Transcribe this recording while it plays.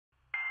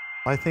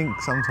I think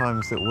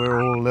sometimes that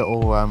we're all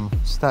little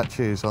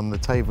statues on the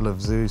table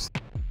of Zeus.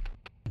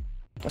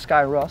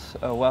 Skye and Ross,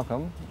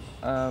 welcome.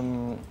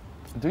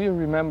 Do you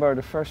remember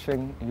the first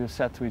thing you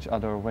said to each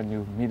other when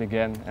you meet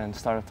again and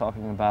started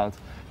talking about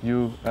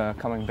you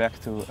coming back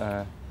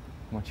to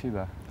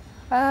Morcheeba?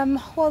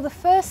 Well, the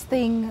first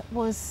thing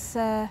was,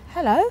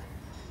 hello,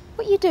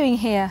 what are you doing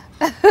here?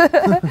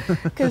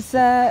 Because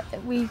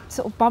we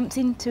sort of bumped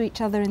into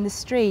each other in the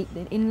street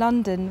in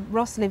London.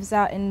 Ross lives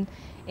out in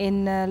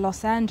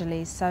Los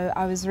Angeles, so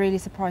I was really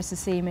surprised to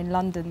see him in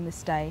London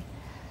this day.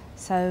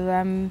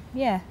 So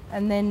yeah,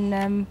 and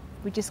then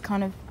we just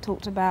kind of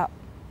talked about,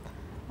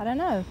 I don't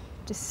know,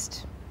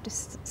 just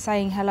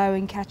saying hello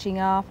and catching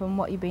up and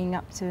what you've been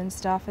up to and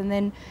stuff. And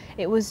then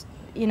it was,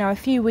 you know, a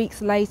few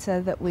weeks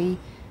later that we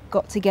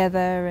got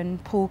together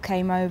and Paul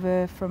came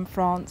over from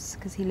France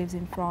because he lives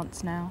in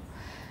France now,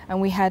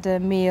 and we had a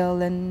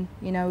meal, and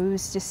you know, we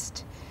was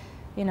just,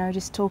 you know,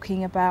 just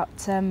talking about,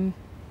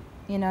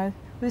 you know,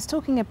 we was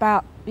talking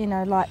about, you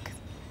know, like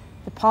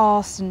the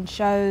past and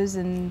shows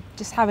and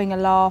just having a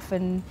laugh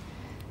and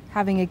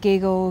having a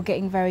giggle,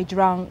 getting very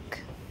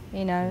drunk,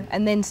 you know,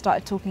 and then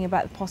started talking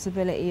about the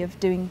possibility of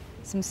doing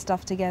some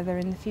stuff together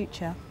in the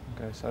future.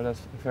 Okay, so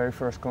that's the very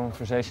first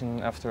conversation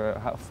after,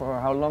 for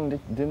how long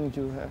didn't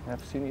you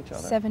have seen each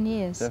other? 7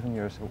 years. 7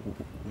 years.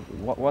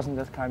 Wasn't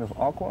that kind of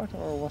awkward,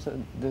 or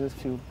did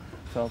it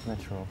felt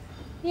natural?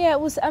 Yeah, it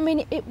was, I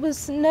mean, it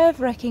was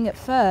nerve-wracking at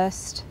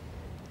first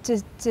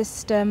to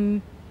just,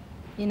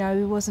 you know,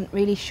 we wasn't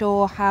really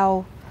sure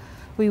how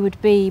we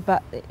would be,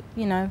 but,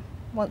 you know,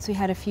 once we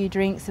had a few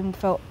drinks and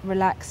felt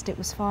relaxed, it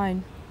was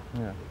fine.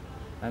 Yeah.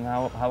 And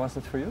how was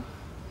it for you?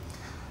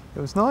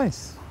 It was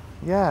nice,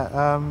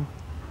 yeah.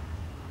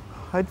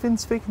 I'd been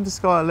speaking to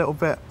Skye a little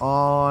bit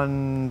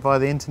via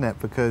the internet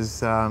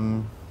because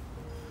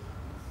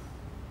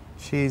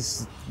she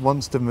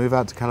wants to move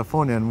out to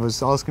California and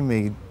was asking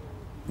me,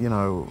 you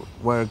know,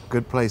 where a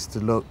good place to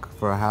look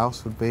for a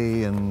house would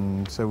be,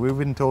 and so we've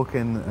been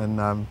talking,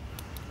 and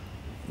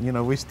you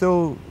know, we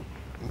still,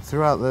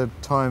 throughout the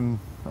time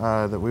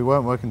that we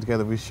weren't working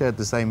together, we shared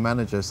the same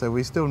manager, so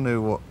we still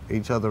knew what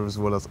each other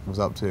was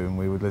up to, and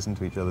we would listen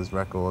to each other's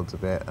records a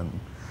bit, and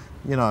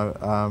you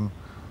know,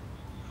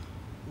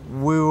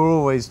 we were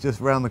always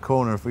just round the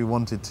corner if we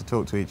wanted to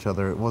talk to each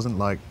other. It wasn't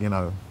like, you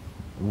know,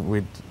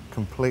 we'd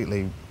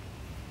completely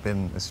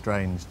been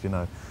estranged, you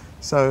know.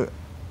 So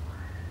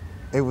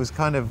it was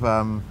kind of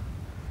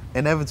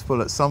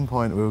inevitable at some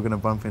point we were going to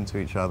bump into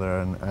each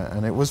other,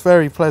 and it was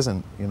very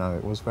pleasant, you know,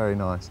 it was very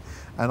nice.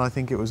 And I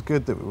think it was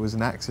good that it was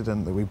an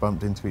accident that we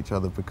bumped into each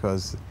other,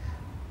 because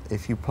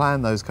if you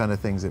plan those kind of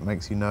things, it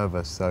makes you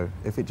nervous. So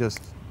if it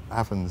just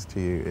happens to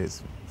you,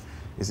 it's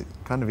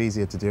kind of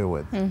easier to deal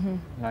with. Mm-hmm.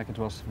 Like it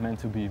was meant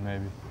to be,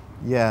 maybe.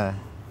 Yeah.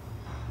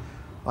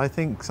 I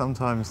think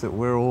sometimes that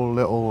we're all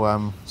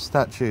little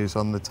statues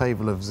on the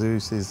table of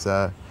Zeus's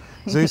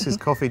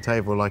coffee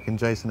table, like in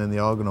Jason and the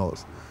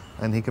Argonauts,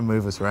 and he can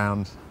move us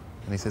around.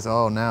 And he says,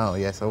 "Oh, now,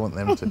 yes, I want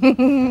them to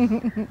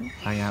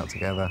hang out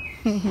together."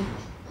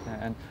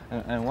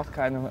 And what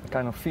kind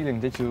of feeling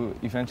did you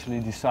eventually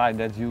decide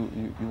that you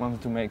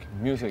wanted to make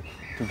music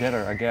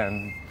together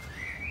again?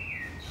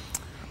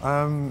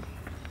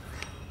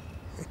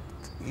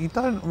 You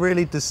don't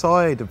really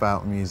decide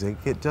about music,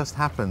 it just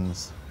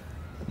happens.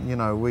 You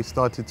know, we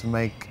started to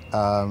make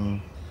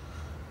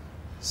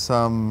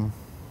some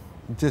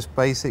just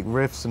basic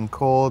riffs and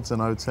chords,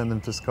 and I would send them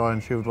to Skye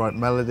and she would write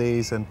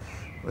melodies, and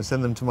I'd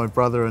send them to my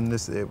brother, and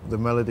the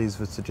melodies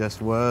would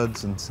suggest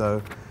words. And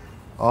so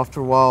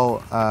after a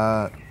while,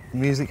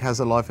 music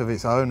has a life of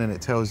its own, and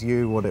it tells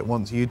you what it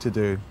wants you to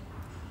do.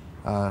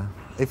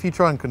 If you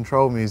try and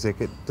control music,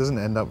 it doesn't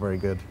end up very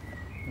good.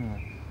 Yeah.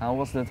 How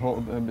was that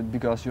whole,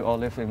 because you all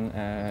live in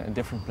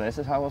different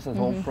places, how was that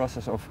whole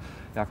process of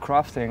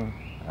crafting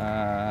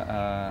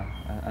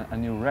a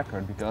new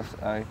record? Because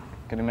I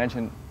can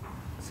imagine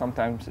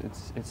sometimes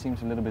it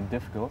seems a little bit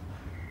difficult.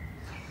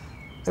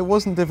 It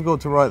wasn't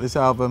difficult to write this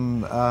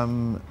album,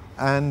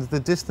 and the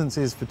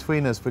distances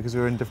between us, because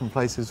we were in different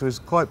places, was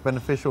quite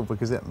beneficial,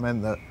 because it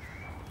meant that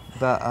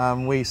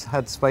we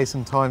had space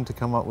and time to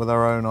come up with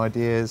our own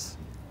ideas.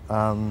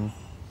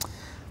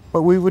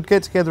 But we would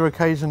get together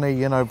occasionally,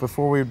 you know,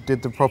 before we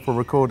did the proper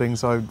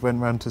recordings. I went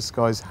round to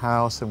Skye's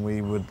house and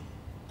we would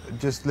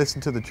just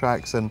listen to the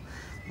tracks and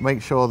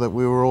make sure that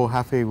we were all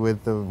happy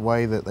with the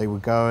way that they were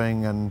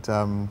going,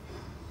 and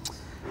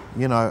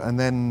you know, and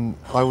then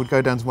I would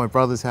go down to my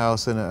brother's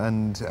house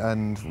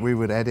and we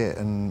would edit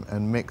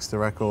and mix the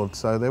record.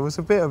 So there was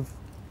a bit of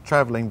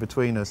travelling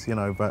between us, you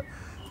know, but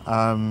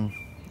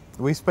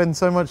we spend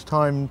so much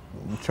time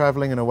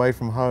travelling and away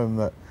from home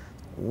that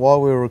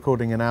while we were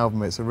recording an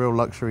album, it's a real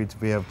luxury to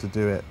be able to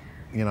do it,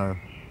 you know,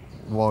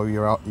 while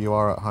you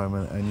are at home,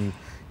 and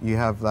you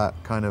have that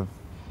kind of,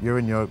 you're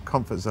in your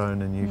comfort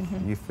zone, and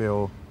you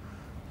feel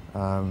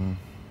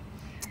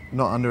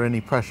not under any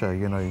pressure,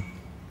 you know.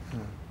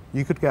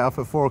 You could get up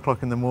at 4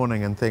 o'clock in the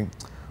morning and think,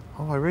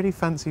 oh, I really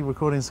fancy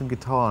recording some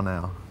guitar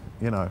now,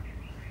 you know.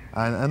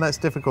 And that's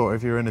difficult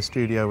if you're in a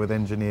studio with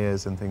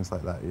engineers and things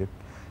like that.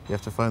 you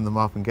have to phone them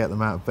up and get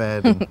them out of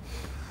bed.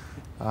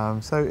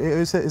 And, so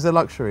it's a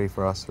luxury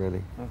for us,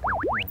 really. Okay.